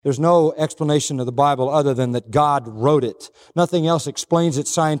There's no explanation of the Bible other than that God wrote it. Nothing else explains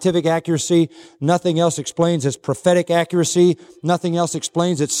its scientific accuracy. Nothing else explains its prophetic accuracy. Nothing else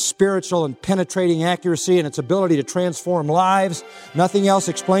explains its spiritual and penetrating accuracy and its ability to transform lives. Nothing else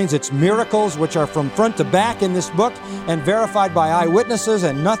explains its miracles, which are from front to back in this book and verified by eyewitnesses,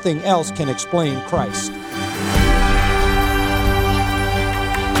 and nothing else can explain Christ.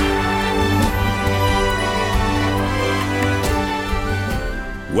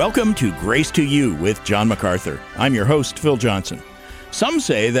 Welcome to Grace to You with John MacArthur. I'm your host, Phil Johnson. Some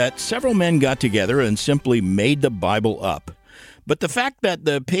say that several men got together and simply made the Bible up. But the fact that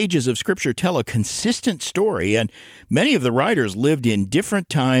the pages of Scripture tell a consistent story and many of the writers lived in different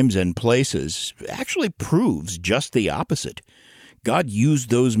times and places actually proves just the opposite. God used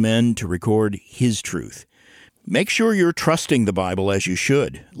those men to record His truth. Make sure you're trusting the Bible as you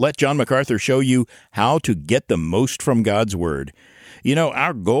should. Let John MacArthur show you how to get the most from God's Word. You know,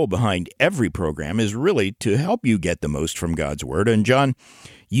 our goal behind every program is really to help you get the most from God's Word. And John,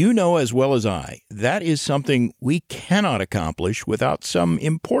 you know as well as I, that is something we cannot accomplish without some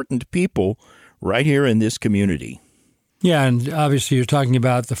important people right here in this community. Yeah, and obviously you're talking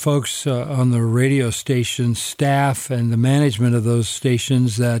about the folks on the radio station staff and the management of those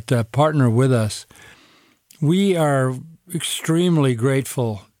stations that partner with us. We are extremely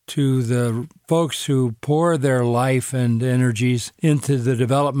grateful to the folks who pour their life and energies into the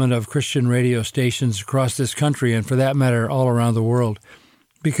development of Christian radio stations across this country, and for that matter, all around the world,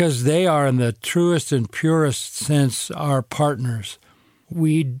 because they are, in the truest and purest sense, our partners.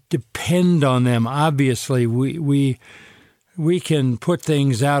 We depend on them. Obviously, we can put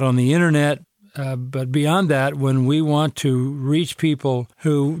things out on the internet, but beyond that, when we want to reach people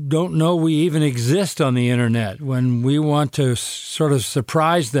who don't know we even exist on the internet, when we want to sort of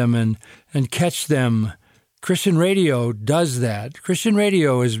surprise them and catch them, Christian radio does that. Christian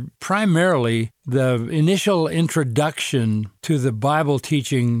radio is primarily the initial introduction to the Bible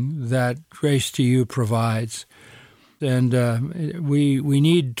teaching that Grace to You provides. And we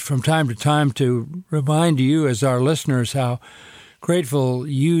need from time to time to remind you as our listeners how grateful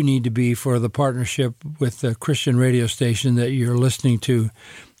you need to be for the partnership with the Christian radio station that you're listening to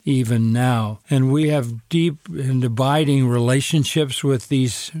even now. And we have deep and abiding relationships with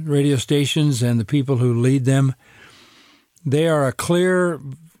these radio stations and the people who lead them. They are a clear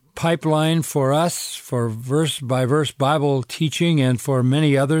pipeline for us, for verse-by-verse Bible teaching, and for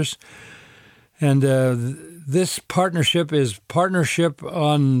many others. And this partnership is partnership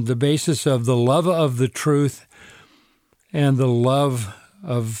on the basis of the love of the truth and the love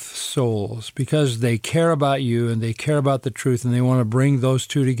of souls, because they care about you and they care about the truth and they want to bring those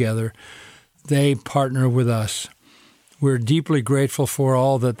two together. They partner with us. We're deeply grateful for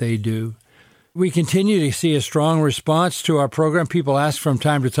all that they do. We continue to see a strong response to our program. People ask from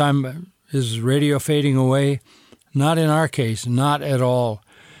time to time, is radio fading away? Not in our case, not at all.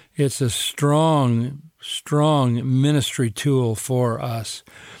 It's a strong ministry tool for us.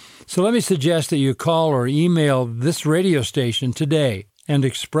 So let me suggest that you call or email this radio station today and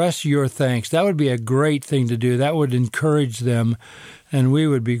express your thanks. That would be a great thing to do. That would encourage them, and we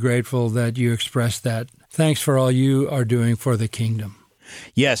would be grateful that you express that. Thanks for all you are doing for the kingdom.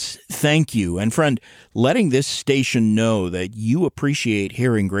 Yes, thank you. And friend, letting this station know that you appreciate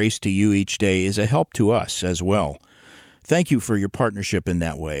hearing Grace to You each day is a help to us as well. Thank you for your partnership in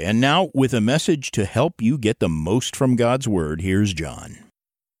that way. And now, with a message to help you get the most from God's Word, here's John.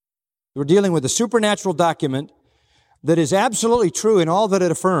 We're dealing with a supernatural document that is absolutely true in all that it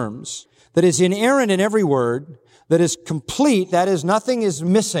affirms, that is inerrant in every word, that is complete, that is, nothing is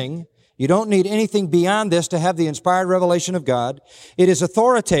missing. You don't need anything beyond this to have the inspired revelation of God. It is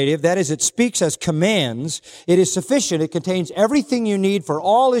authoritative, that is, it speaks as commands. It is sufficient, it contains everything you need for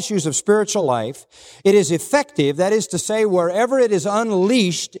all issues of spiritual life. It is effective, that is to say, wherever it is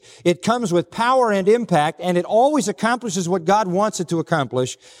unleashed, it comes with power and impact, and it always accomplishes what God wants it to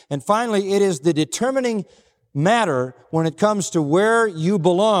accomplish. And finally, it is the determining matter when it comes to where you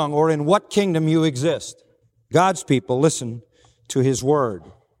belong or in what kingdom you exist. God's people listen to His Word.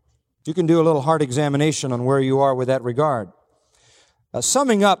 You can do a little heart examination on where you are with that regard.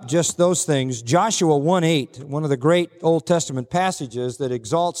 Summing up just those things, Joshua 1:8, one of the great Old Testament passages that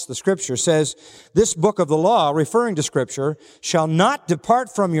exalts the Scripture, says, "This book of the law," referring to Scripture, "shall not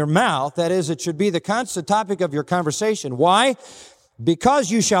depart from your mouth." That is, it should be the constant topic of your conversation. Why? Because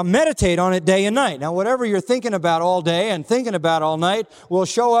you shall meditate on it day and night. Now, whatever you're thinking about all day and thinking about all night will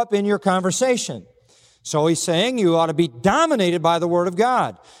show up in your conversation. So he's saying you ought to be dominated by the Word of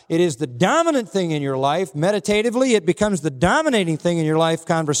God. It is the dominant thing in your life. Meditatively, it becomes the dominating thing in your life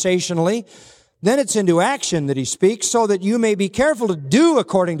conversationally. Then it's into action that he speaks, so that you may be careful to do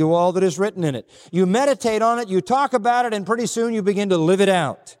according to all that is written in it. You meditate on it, you talk about it, and pretty soon you begin to live it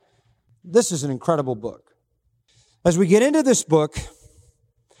out. This is an incredible book. As we get into this book,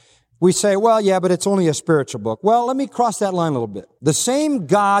 we say, well, yeah, but it's only a spiritual book. Well, let me cross that line a little bit. The same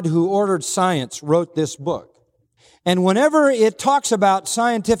God who ordered science wrote this book. And whenever it talks about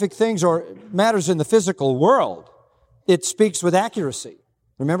scientific things or matters in the physical world, it speaks with accuracy.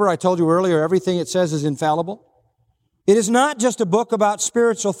 Remember, I told you earlier, everything it says is infallible. It is not just a book about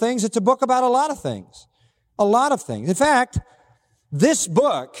spiritual things. It's a book about a lot of things. A lot of things. In fact, this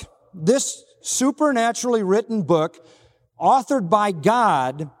book, this supernaturally written book, authored by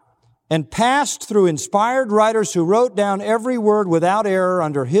God and passed through inspired writers who wrote down every word without error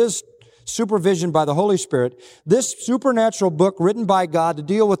under His supervision by the Holy Spirit, this supernatural book written by God to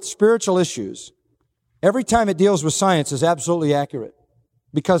deal with spiritual issues, every time it deals with science is absolutely accurate.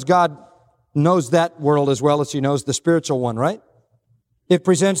 Because God knows that world as well as He knows the spiritual one, right? It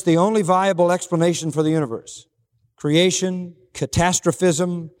presents the only viable explanation for the universe. Creation,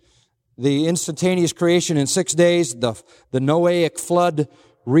 catastrophism, the instantaneous creation in 6 days, the Noahic flood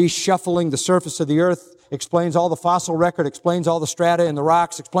reshuffling the surface of the earth, explains all the fossil record, explains all the strata in the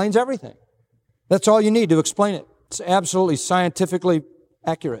rocks, explains everything. That's all you need to explain it. It's absolutely scientifically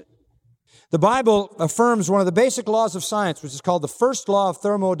accurate. The Bible affirms one of the basic laws of science, which is called the first law of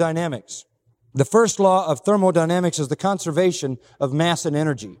thermodynamics. The first law of thermodynamics is the conservation of mass and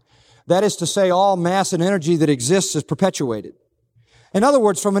energy. That is to say, all mass and energy that exists is perpetuated. In other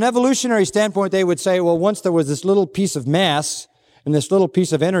words, from an evolutionary standpoint, they would say, well, once there was this little piece of mass and this little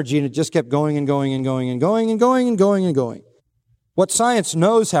piece of energy, and it just kept going and going and going and going and going and going and going. What science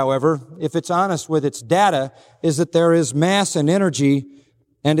knows, however, if it's honest with its data, is that there is mass and energy,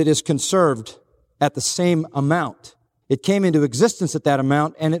 and it is conserved at the same amount. It came into existence at that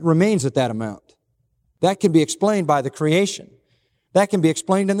amount, and it remains at that amount. That can be explained by the creation. That can be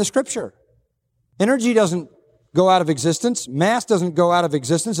explained in the Scripture. Energy doesn't go out of existence. Mass doesn't go out of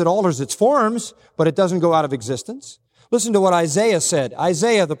existence. It alters its forms, but it doesn't go out of existence. Listen to what Isaiah said.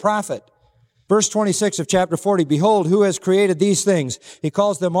 Isaiah the prophet. Verse 26 of chapter 40, behold, who has created these things? He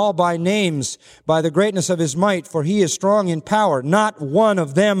calls them all by names, by the greatness of His might, for He is strong in power. Not one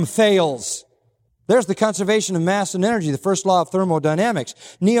of them fails. There's the conservation of mass and energy, the first law of thermodynamics.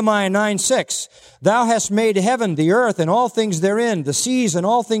 Nehemiah 9:6, thou hast made heaven, the earth, and all things therein, the seas and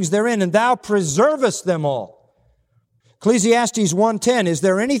all things therein, and thou preservest them all. Ecclesiastes 1:10, is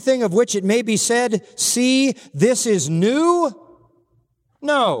there anything of which it may be said, see, this is new?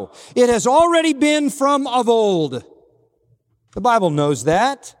 No, it has already been from of old. The Bible knows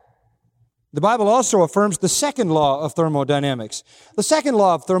that. The Bible also affirms the second law of thermodynamics. The second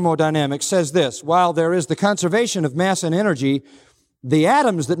law of thermodynamics says this, while there is the conservation of mass and energy, the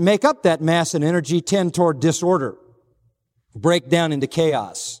atoms that make up that mass and energy tend toward disorder, break down into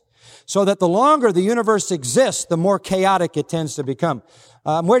chaos. So that the longer the universe exists, the more chaotic it tends to become.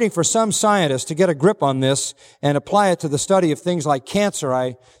 I'm waiting for some scientists to get a grip on this and apply it to the study of things like cancer.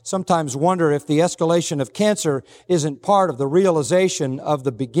 I sometimes wonder if the escalation of cancer isn't part of the realization of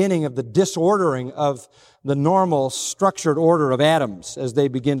the beginning of the disordering of the normal structured order of atoms as they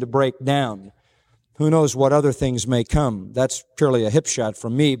begin to break down. Who knows what other things may come? That's purely a hip shot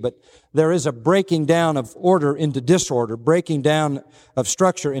from me, but there is a breaking down of order into disorder, breaking down of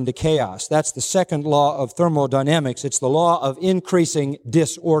structure into chaos. That's the second law of thermodynamics. It's the law of increasing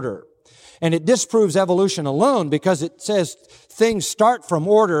disorder. And it disproves evolution alone because it says things start from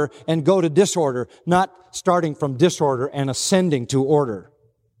order and go to disorder, not starting from disorder and ascending to order.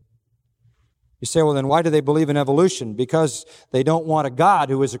 You say, well, then why do they believe in evolution? Because they don't want a God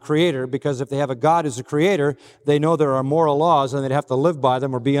who is a creator, because if they have a God who's a creator, they know there are moral laws and they'd have to live by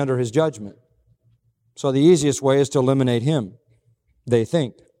them or be under His judgment. So the easiest way is to eliminate Him, they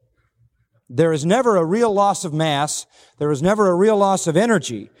think. There is never a real loss of mass. There is never a real loss of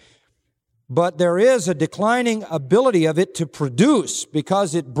energy. But there is a declining ability of it to produce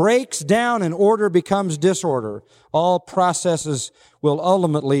because it breaks down and order becomes disorder. All processes will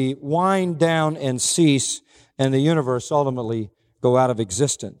ultimately wind down and cease, and the universe ultimately go out of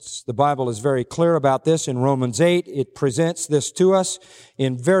existence. The Bible is very clear about this in Romans 8. It presents this to us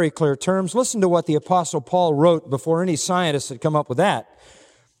in very clear terms. Listen to what the Apostle Paul wrote before any scientists had come up with that.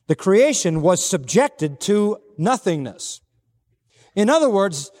 The creation was subjected to nothingness. In other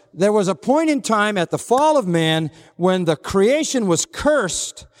words, there was a point in time at the fall of man when the creation was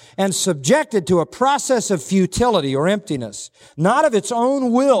cursed and subjected to a process of futility or emptiness, not of its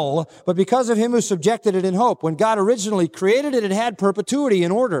own will, but because of Him who subjected it in hope. When God originally created it, it had perpetuity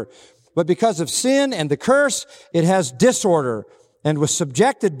and order. But because of sin and the curse, it has disorder. and was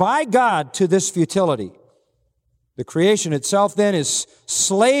subjected by God to this futility. The creation itself then is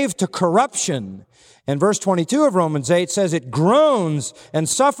slave to corruption. And verse 22 of Romans 8 says it groans and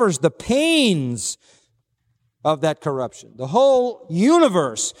suffers the pains of that corruption. The whole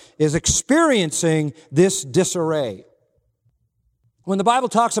universe is experiencing this disarray. When the Bible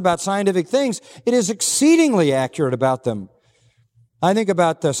talks about scientific things, it is exceedingly accurate about them. I think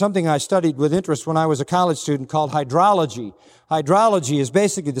about something I studied with interest when I was a college student called hydrology. Hydrology is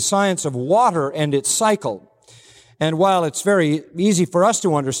basically the science of water and its cycle. And while it's very easy for us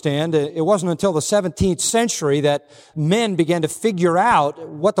to understand, it wasn't until the 17th century that men began to figure out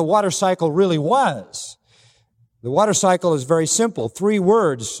what the water cycle really was. The water cycle is very simple. 3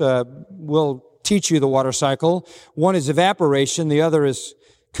 words will teach you the water cycle. One is evaporation, the other is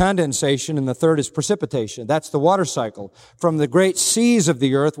condensation, and the third is precipitation. That's the water cycle. From the great seas of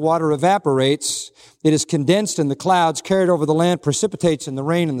the earth, water evaporates. It is condensed in the clouds, carried over the land, precipitates in the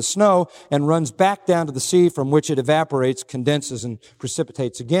rain and the snow, and runs back down to the sea from which it evaporates, condenses, and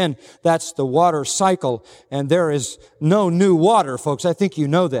precipitates again. That's the water cycle. And there is no new water, folks. I think you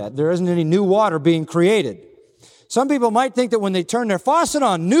know that. There isn't any new water being created. Some people might think that when they turn their faucet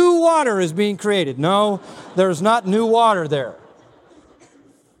on, new water is being created. No, there's not new water there.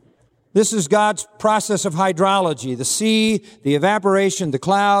 This is God's process of hydrology. The sea, the evaporation, the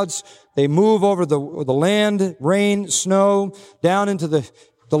clouds, they move over the land, rain, snow, down into the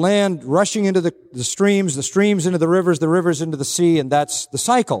land, rushing into the streams into the rivers into the sea, and that's the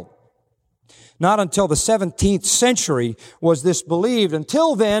cycle. Not until the 17th century was this believed.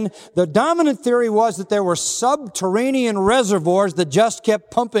 Until then, the dominant theory was that there were subterranean reservoirs that just kept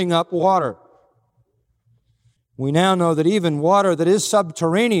pumping up water. We now know that even water that is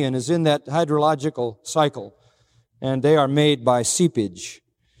subterranean is in that hydrological cycle, and they are made by seepage.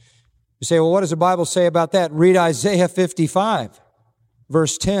 You say, well, what does the Bible say about that? Read Isaiah 55,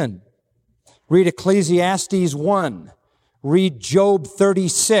 verse 10. Read Ecclesiastes 1. Read Job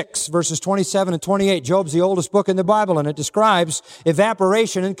 36, verses 27 and 28. Job's the oldest book in the Bible, and it describes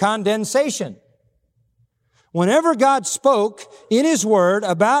evaporation and condensation. Whenever God spoke in His Word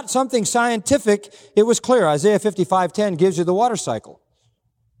about something scientific, it was clear. Isaiah 55:10 gives you the water cycle.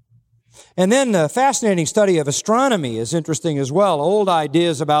 And then the fascinating study of astronomy is interesting as well. Old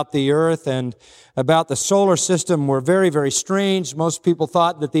ideas about the earth and about the solar system were very, very strange. Most people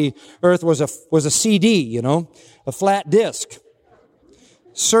thought that the earth was a CD, a flat disk,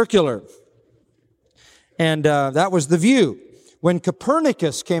 circular. And that was the view. When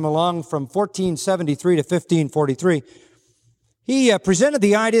Copernicus came along from 1473 to 1543, he presented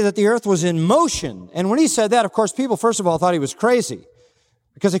the idea that the earth was in motion. And when he said that, of course, people first of all thought he was crazy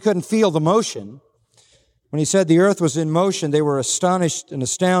because they couldn't feel the motion. When he said the earth was in motion, they were astonished and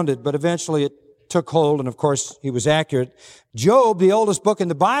astounded, but eventually it took hold, and of course, he was accurate. Job, the oldest book in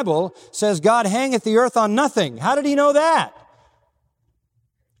the Bible, says God hangeth the earth on nothing. How did he know that?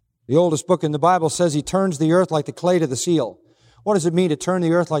 The oldest book in the Bible says He turns the earth like the clay to the seal. What does it mean to turn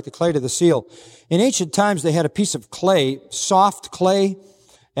the earth like the clay to the seal? In ancient times, they had a piece of clay, soft clay,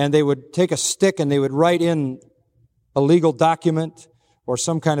 and they would take a stick and they would write in a legal document or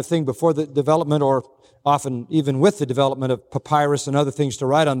some kind of thing before the development, or often even with the development of papyrus and other things to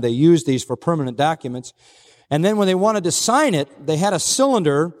write on. They used these for permanent documents. And then when they wanted to sign it, they had a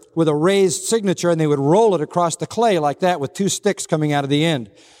cylinder with a raised signature, and they would roll it across the clay like that with 2 sticks coming out of the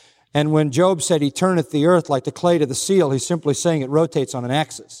end. And when Job said He turneth the earth like the clay to the seal, he's simply saying it rotates on an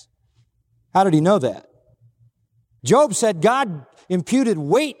axis. How did he know that? Job said God imputed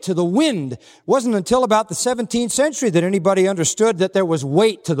weight to the wind. It wasn't until about the 17th century that anybody understood that there was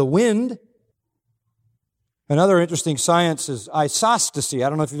weight to the wind. Another interesting science is isostasy. I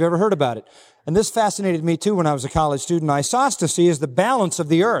don't know if you've ever heard about it. And this fascinated me too when I was a college student. Isostasy is the balance of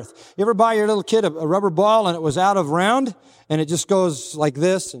the earth. You ever buy your little kid a rubber ball and it was out of round and it just goes like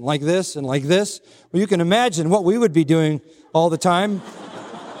this and like this and like this? Well, you can imagine what we would be doing all the time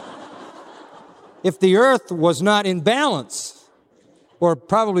if the earth was not in balance, or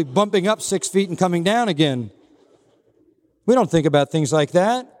probably bumping up 6 feet and coming down again. We don't think about things like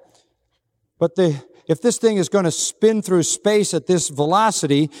that. But if this thing is going to spin through space at this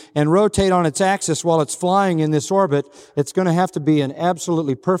velocity and rotate on its axis while it's flying in this orbit, it's going to have to be an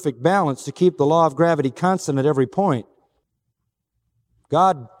absolutely perfect balance to keep the law of gravity constant at every point.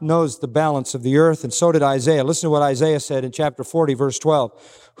 God knows the balance of the earth, and so did Isaiah. Listen to what Isaiah said in chapter 40, verse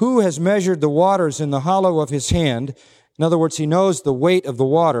 12. Who has measured the waters in the hollow of His hand? In other words, He knows the weight of the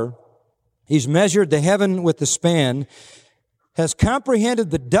water. He's measured the heaven with the span, has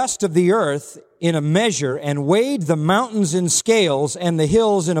comprehended the dust of the earth in a measure, and weighed the mountains in scales and the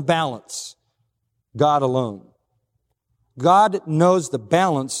hills in a balance. God alone. God knows the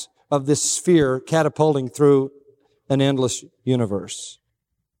balance of this sphere catapulting through an endless universe.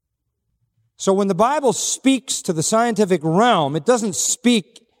 So when the Bible speaks to the scientific realm, it doesn't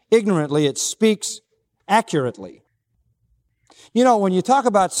speak ignorantly, it speaks accurately. You know, when you talk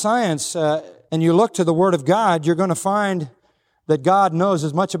about science and you look to the Word of God, you're going to find that God knows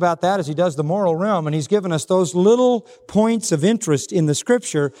as much about that as He does the moral realm, and He's given us those little points of interest in the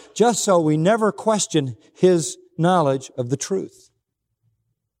Scripture just so we never question His knowledge of the truth.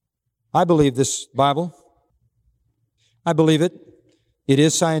 I believe this Bible. I believe it. It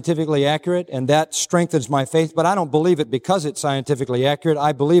is scientifically accurate, and that strengthens my faith, but I don't believe it because it's scientifically accurate.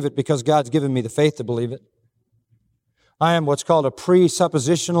 I believe it because God's given me the faith to believe it. I am what's called a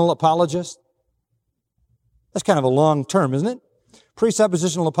presuppositional apologist. That's kind of a long term, isn't it?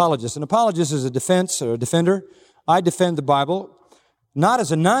 Presuppositional apologist. An apologist is a defense or a defender. I defend the Bible, not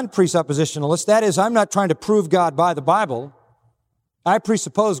as a non-presuppositionalist. That is, I'm not trying to prove God by the Bible. I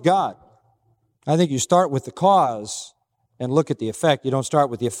presuppose God. I think you start with the cause and look at the effect. You don't start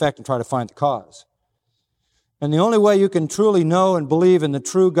with the effect and try to find the cause. And the only way you can truly know and believe in the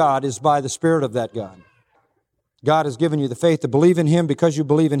true God is by the Spirit of that God. God has given you the faith to believe in Him. Because you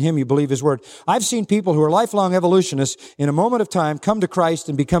believe in Him, you believe His Word. I've seen people who are lifelong evolutionists in a moment of time come to Christ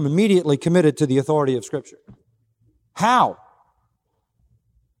and become immediately committed to the authority of Scripture. How?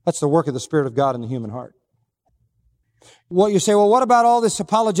 That's the work of the Spirit of God in the human heart. Well, you say, well, what about all this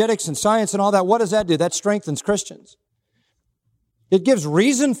apologetics and science and all that? What does that do? That strengthens Christians. It gives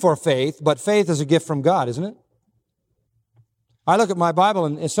reason for faith, but faith is a gift from God, isn't it? I look at my Bible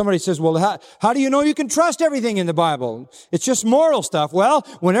and somebody says, well, how do you know you can trust everything in the Bible? It's just moral stuff. Well,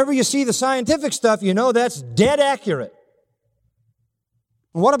 whenever you see the scientific stuff, you know that's dead accurate.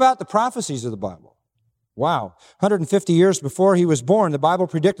 And what about the prophecies of the Bible? Wow. 150 years before he was born, the Bible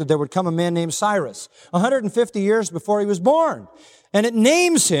predicted there would come a man named Cyrus. 150 years before he was born. And it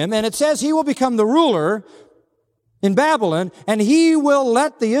names him, and it says he will become the ruler in Babylon, and he will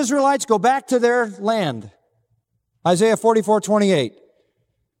let the Israelites go back to their land. Isaiah 44:28.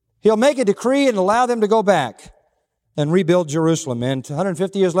 He'll make a decree and allow them to go back and rebuild Jerusalem. And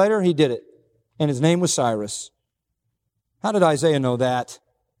 150 years later, he did it. And his name was Cyrus. How did Isaiah know that?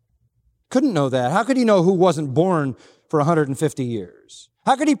 Couldn't know that. How could he know who wasn't born for 150 years?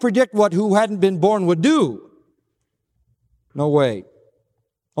 How could he predict what who hadn't been born would do? No way.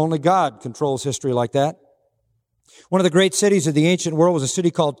 Only God controls history like that. One of the great cities of the ancient world was a city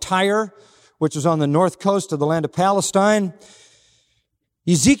called Tyre, which was on the north coast of the land of Palestine.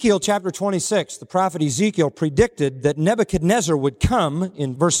 Ezekiel chapter 26, the prophet Ezekiel predicted that Nebuchadnezzar would come,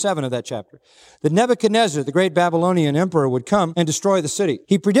 in verse 7 of that chapter, that Nebuchadnezzar, the great Babylonian emperor, would come and destroy the city.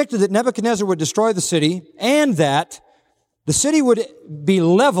 He predicted that Nebuchadnezzar would destroy the city and that the city would be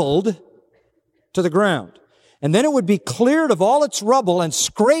leveled to the ground. And then it would be cleared of all its rubble and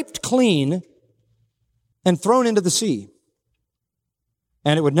scraped clean and thrown into the sea.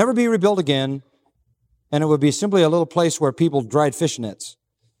 And it would never be rebuilt again, and it would be simply a little place where people dried fish nets.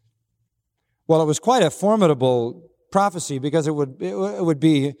 Well, it was quite a formidable prophecy because it would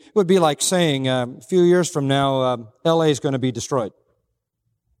be like saying a few years from now, LA is going to be destroyed,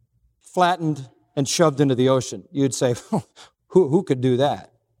 flattened and shoved into the ocean. You'd say, who could do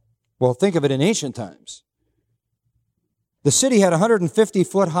that? Well, think of it in ancient times. The city had a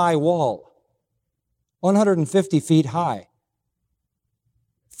 150-foot high wall, 150 feet high,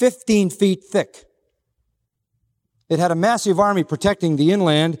 15 feet thick. It had a massive army protecting the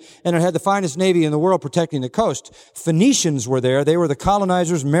inland, and it had the finest navy in the world protecting the coast. Phoenicians were there. They were the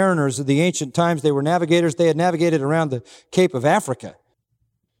colonizers, mariners of the ancient times. They were navigators. They had navigated around the Cape of Africa,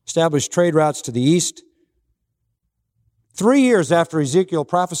 established trade routes to the east. 3 years after Ezekiel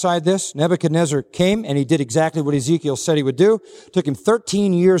prophesied this, Nebuchadnezzar came, and he did exactly what Ezekiel said he would do. It took him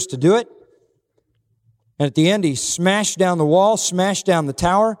 13 years to do it. And at the end, he smashed down the wall, smashed down the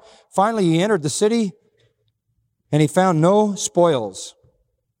tower. Finally, he entered the city, and he found no spoils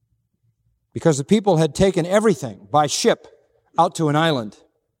because the people had taken everything by ship out to an island.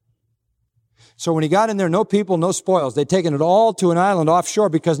 So when he got in there, no people, no spoils. They'd taken it all to an island offshore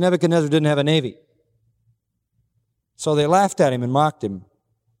because Nebuchadnezzar didn't have a navy. So they laughed at him and mocked him.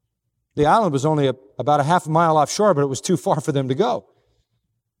 The island was only about a half a mile offshore, but it was too far for them to go.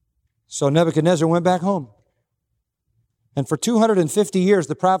 So Nebuchadnezzar went back home. And for 250 years,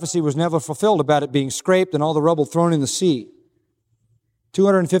 the prophecy was never fulfilled about it being scraped and all the rubble thrown in the sea.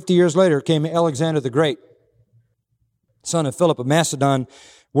 250 years later came Alexander the Great, son of Philip of Macedon,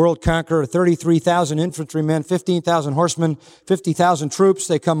 world conqueror, 33,000 infantrymen, 15,000 horsemen, 50,000 troops.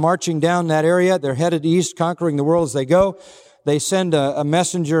 They come marching down that area. They're headed east, conquering the world as they go. They send a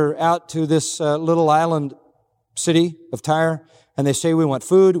messenger out to this little island city of Tyre, and they say, we want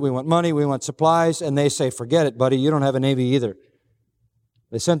food, we want money, we want supplies, and they say, forget it, buddy, you don't have a navy either.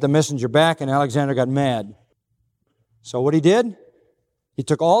 They sent the messenger back, and Alexander got mad. So what he did, he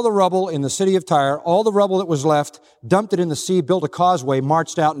took all the rubble in the city of Tyre, all the rubble that was left, dumped it in the sea, built a causeway,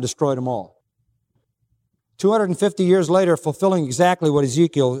 marched out, and destroyed them all. 250 years later, fulfilling exactly what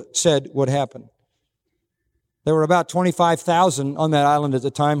Ezekiel said would happen. There were about 25,000 on that island at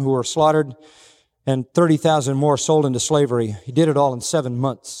the time who were slaughtered, and 30,000 more sold into slavery. He did it all in 7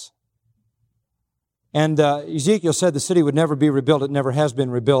 months. And Ezekiel said the city would never be rebuilt. It never has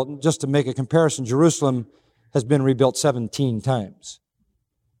been rebuilt. Just to make a comparison, Jerusalem has been rebuilt 17 times.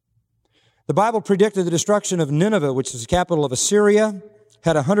 The Bible predicted the destruction of Nineveh, which is the capital of Assyria,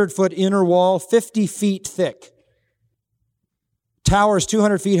 had a 100-foot inner wall, 50 feet thick. Towers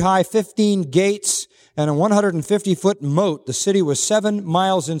 200 feet high, 15 gates, and a 150-foot moat. The city was 7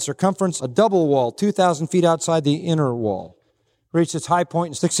 miles in circumference, a double wall, 2,000 feet outside the inner wall. Reached its high point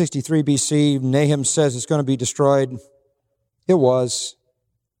in 663 BC. Nahum says it's going to be destroyed. It was.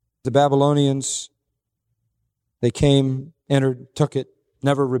 The Babylonians, they came, entered, took it,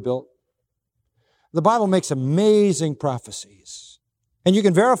 never rebuilt. The Bible makes amazing prophecies, and you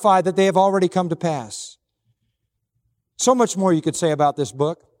can verify that they have already come to pass. So much more you could say about this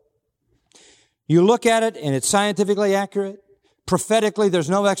book. You look at it, and it's scientifically accurate. Prophetically, there's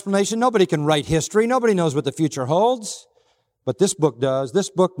no explanation. Nobody can write history. Nobody knows what the future holds. But this book does.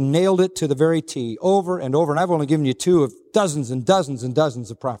 This book nailed it to the very T, over and over. And I've only given you 2 of dozens and dozens and dozens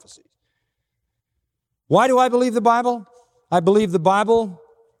of prophecies. Why do I believe the Bible? I believe the Bible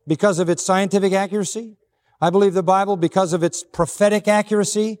because of its scientific accuracy. I believe the Bible because of its prophetic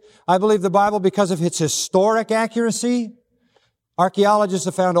accuracy. I believe the Bible because of its historic accuracy. Archaeologists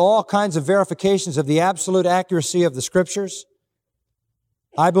have found all kinds of verifications of the absolute accuracy of the Scriptures.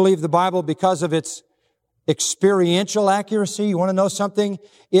 I believe the Bible because of its experiential accuracy. You want to know something?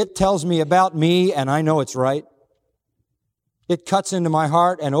 It tells me about me, and I know it's right. It cuts into my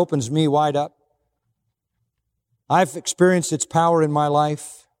heart and opens me wide up. I've experienced its power in my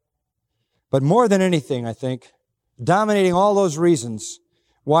life. But more than anything, I think, dominating all those reasons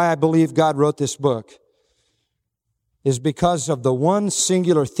why I believe God wrote this book is because of the one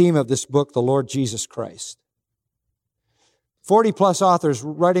singular theme of this book, the Lord Jesus Christ. 40-plus authors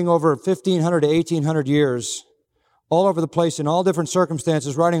writing over 1,500 to 1,800 years, all over the place in all different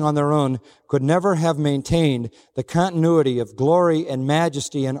circumstances, writing on their own, could never have maintained the continuity of glory and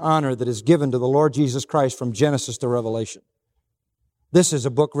majesty and honor that is given to the Lord Jesus Christ from Genesis to Revelation. This is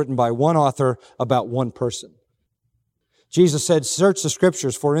a book written by one author about one person. Jesus said, search the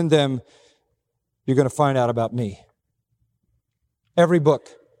Scriptures, for in them you're going to find out about me. Every book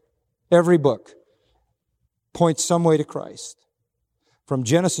points some way to Christ. From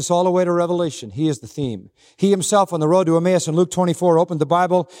Genesis all the way to Revelation, He is the theme. He Himself on the road to Emmaus in Luke 24 opened the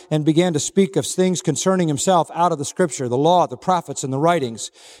Bible and began to speak of things concerning Himself out of the Scripture, the law, the prophets, and the writings.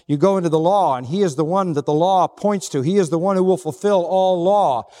 You go into the law, and He is the one that the law points to. He is the one who will fulfill all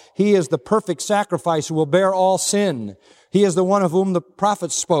law. He is the perfect sacrifice who will bear all sin. He is the one of whom the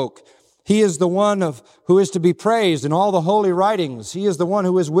prophets spoke. He is the one who is to be praised in all the holy writings. He is the one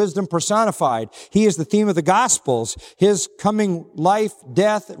who is wisdom personified. He is the theme of the Gospels. His coming life,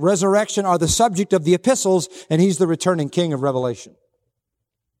 death, resurrection are the subject of the epistles, and He's the returning King of Revelation.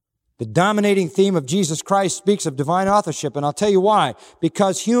 The dominating theme of Jesus Christ speaks of divine authorship, and I'll tell you why.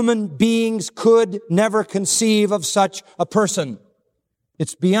 Because human beings could never conceive of such a person.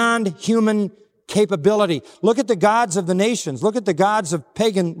 It's beyond human capability. Look at the gods of the nations. Look at the gods of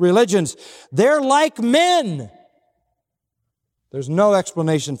pagan religions. They're like men. There's no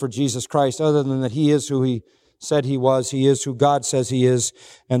explanation for Jesus Christ other than that He is who He said He was. He is who God says He is,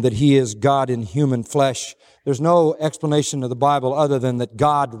 and that He is God in human flesh. There's no explanation of the Bible other than that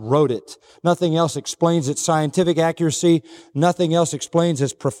God wrote it. Nothing else explains its scientific accuracy. Nothing else explains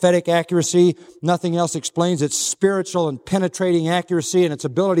its prophetic accuracy. Nothing else explains its spiritual and penetrating accuracy and its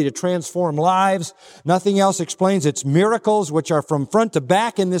ability to transform lives. Nothing else explains its miracles, which are from front to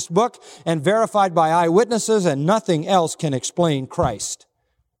back in this book and verified by eyewitnesses, and nothing else can explain Christ.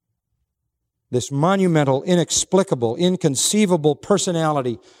 This monumental, inexplicable, inconceivable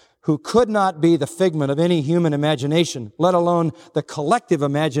personality who could not be the figment of any human imagination, let alone the collective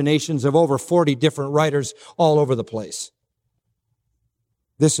imaginations of over 40 different writers all over the place.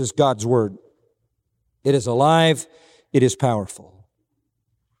 This is God's Word. It is alive. It is powerful.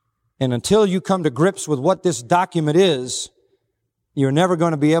 And until you come to grips with what this document is, you're never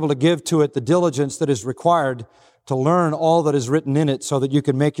going to be able to give to it the diligence that is required to learn all that is written in it so that you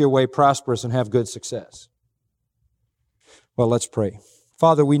can make your way prosperous and have good success. Well, let's pray.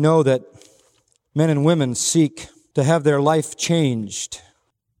 Father, we know that Men and women seek to have their life changed,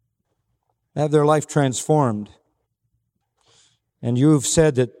 have their life transformed. And you've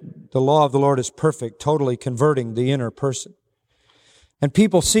said that the law of the Lord is perfect, totally converting the inner person. And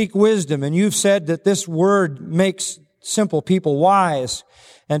people seek wisdom, and you've said that this word makes simple people wise.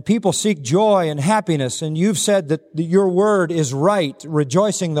 And people seek joy and happiness, and you've said that your word is right,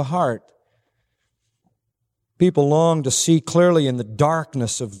 rejoicing the heart. People long to see clearly in the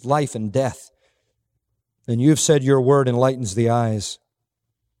darkness of life and death. And you've said your word enlightens the eyes.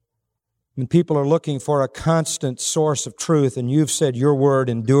 And people are looking for a constant source of truth, and you've said your word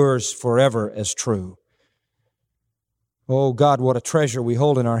endures forever as true. Oh God, what a treasure we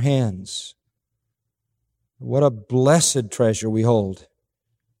hold in our hands. What a blessed treasure we hold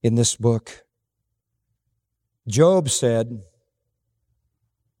in this book. Job said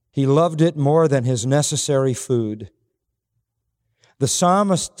he loved it more than his necessary food. The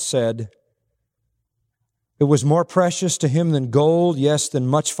psalmist said it was more precious to him than gold, yes, than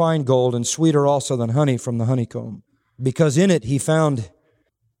much fine gold, and sweeter also than honey from the honeycomb, because in it he found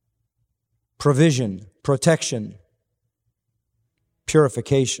provision, protection,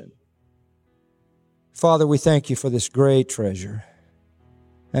 purification. Father, we thank you for this great treasure.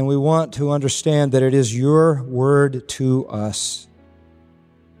 And we want to understand that it is your word to us,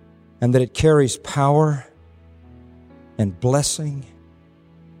 and that it carries power and blessing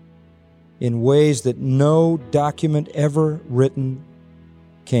in ways that no document ever written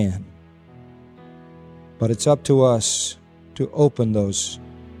can. But it's up to us to open those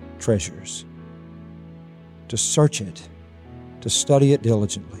treasures, to search it, to study it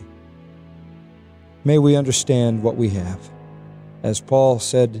diligently. May we understand what we have. As Paul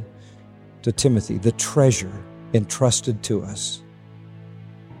said to Timothy, the treasure entrusted to us,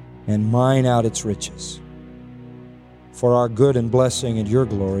 and mine out its riches, for our good and blessing and your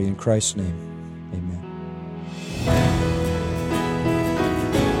glory in Christ's name. Amen.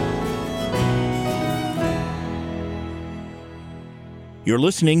 You're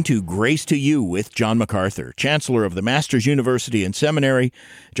listening to Grace to You with John MacArthur, Chancellor of the Masters University and Seminary.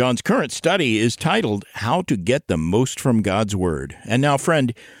 John's current study is titled, How to Get the Most from God's Word. And now,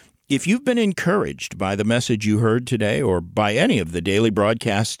 friend, if you've been encouraged by the message you heard today or by any of the daily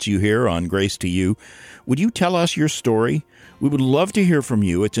broadcasts you hear on Grace to You, would you tell us your story? We would love to hear from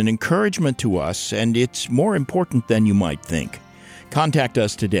you. It's an encouragement to us, and it's more important than you might think. Contact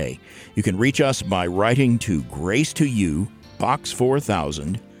us today. You can reach us by writing to Grace to You, Box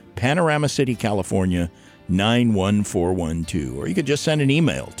 4000, Panorama City, California, 91412. Or you could just send an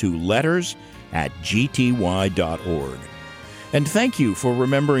email to letters@gty.org. And thank you for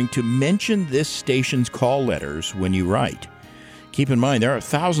remembering to mention this station's call letters when you write. Keep in mind, there are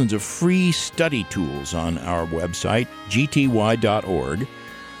thousands of free study tools on our website, gty.org.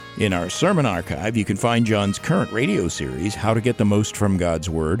 In our sermon archive, you can find John's current radio series, How to Get the Most from God's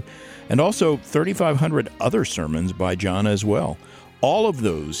Word, and also 3,500 other sermons by John as well. All of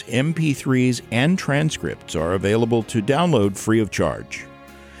those MP3s and transcripts are available to download free of charge.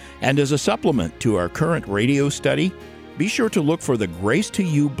 And as a supplement to our current radio study, be sure to look for the Grace to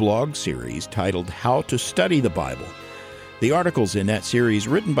You blog series titled How to Study the Bible. The articles in that series,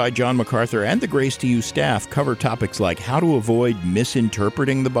 written by John MacArthur and the Grace to You staff, cover topics like how to avoid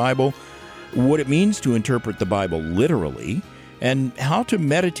misinterpreting the Bible, what it means to interpret the Bible literally, and how to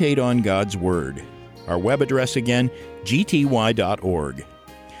meditate on God's Word. Our web address again, gty.org.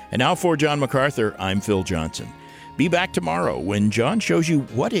 And now for John MacArthur, I'm Phil Johnson. Be back tomorrow when John shows you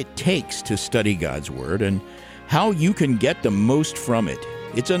what it takes to study God's Word and how you can get the most from it.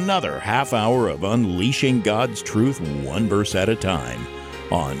 It's another half hour of unleashing God's truth one verse at a time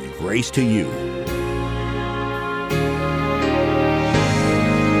on Grace to You.